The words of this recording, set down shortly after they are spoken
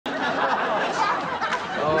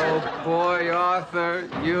boy, Arthur,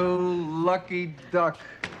 you lucky duck.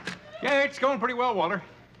 Yeah, it's going pretty well, Walter.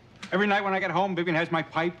 Every night when I get home, Vivian has my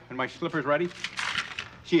pipe and my slippers ready.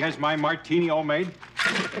 She has my martini all made.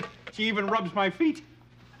 She even rubs my feet.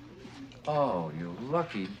 Oh, you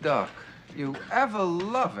lucky duck. You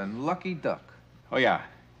ever-loving lucky duck. Oh, yeah.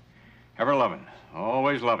 Ever loving.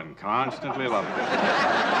 Always loving. Constantly loving.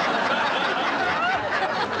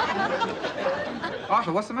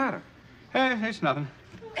 Arthur, what's the matter? It's nothing.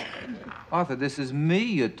 Arthur, this is me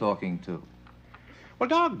you're talking to. Well,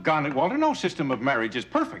 doggone it, Walter. No system of marriage is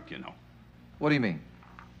perfect, you know. What do you mean?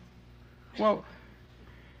 Well,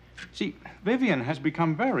 see, Vivian has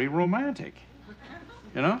become very romantic.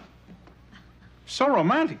 You know? So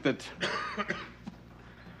romantic that...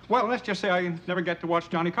 Well, let's just say I never get to watch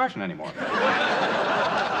Johnny Carson anymore.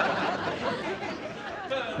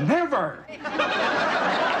 Never!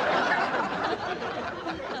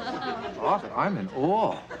 Arthur, I'm in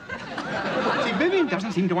awe. See, Vivian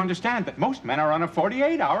doesn't seem to understand that most men are on a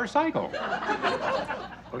 48-hour cycle.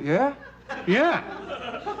 Oh, yeah? Yeah.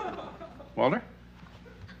 Walter?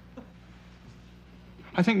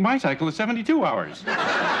 I think my cycle is 72 hours.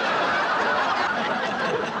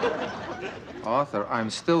 Arthur, I'm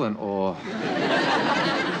still in awe.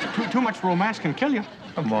 Too much romance can kill you.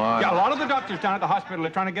 Come on. Yeah, a lot of the doctors down at the hospital are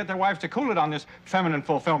trying to get their wives to cool it on this feminine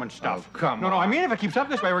fulfillment stuff. Oh, come on. No, I mean, if it keeps up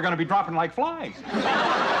this way, we're going to be dropping like flies.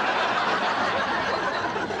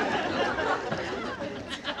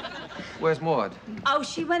 Where's Maude? Oh,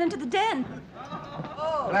 she went into the den.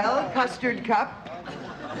 Well, Custard Cup,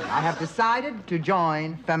 I have decided to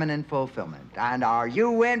join feminine fulfillment. And are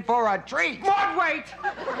you in for a treat? Maude, wait!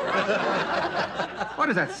 What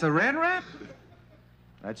is that, Saran wrap?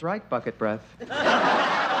 That's right, bucket breath.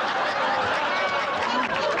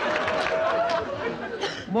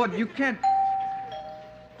 Maude, you can't...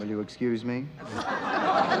 Will you excuse me?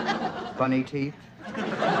 Bunny teeth?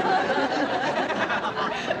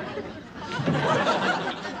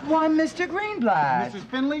 Why, Mr. Greenblatt. Mrs.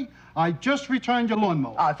 Findlay, I just returned your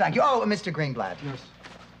lawnmower. Oh, thank you. Oh, Mr. Greenblatt.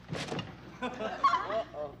 Yes.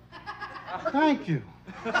 Thank you.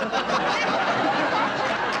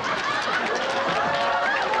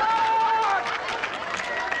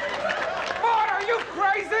 Are you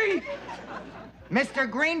crazy? Mr.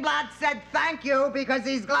 Greenblatt said thank you because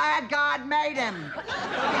he's glad God made him.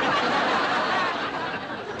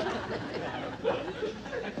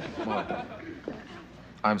 Maude,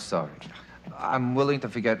 I'm sorry. I'm willing to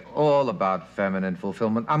forget all about feminine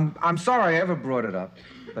fulfillment. I'm sorry I ever brought it up.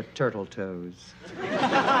 But turtle toes.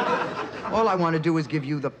 All I want to do is give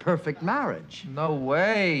you the perfect marriage. No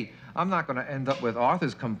way. I'm not going to end up with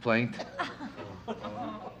Arthur's complaint.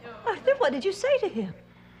 Arthur, what did you say to him?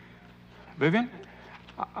 Vivian,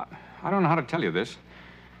 I don't know how to tell you this,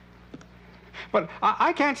 but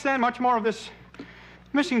I can't stand much more of this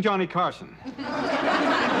missing Johnny Carson.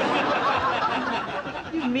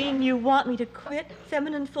 You mean you want me to quit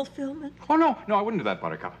feminine fulfillment? Oh, no, I wouldn't do that,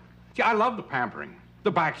 Buttercup. See, I love the pampering,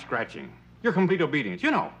 the back scratching, your complete obedience,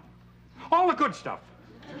 you know, all the good stuff.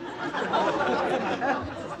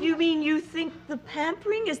 You mean you think the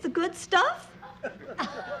pampering is the good stuff?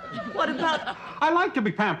 What about... I like to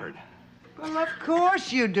be pampered. Well, of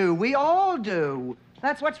course you do. We all do.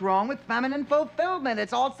 That's what's wrong with feminine fulfillment.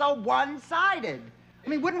 It's all so one-sided. I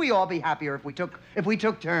mean, wouldn't we all be happier if we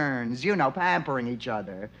took turns, you know, pampering each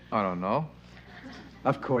other? I don't know.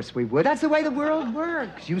 Of course we would. That's the way the world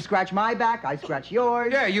works. You scratch my back, I scratch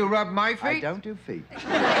yours. Yeah, you rub my feet. I don't do feet.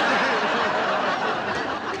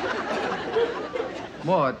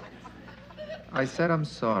 Maude, I said I'm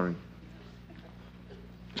sorry.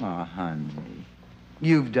 Oh, honey.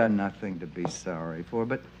 You've done nothing to be sorry for,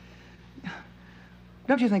 but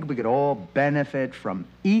don't you think we could all benefit from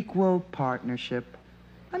equal partnership?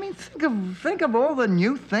 I mean, think of all the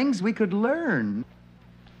new things we could learn.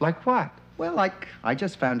 Like what? Well, like, I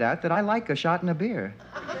just found out that I like a shot and a beer.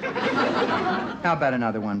 How about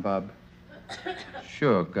another one, Bub?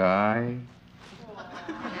 Sure, guy.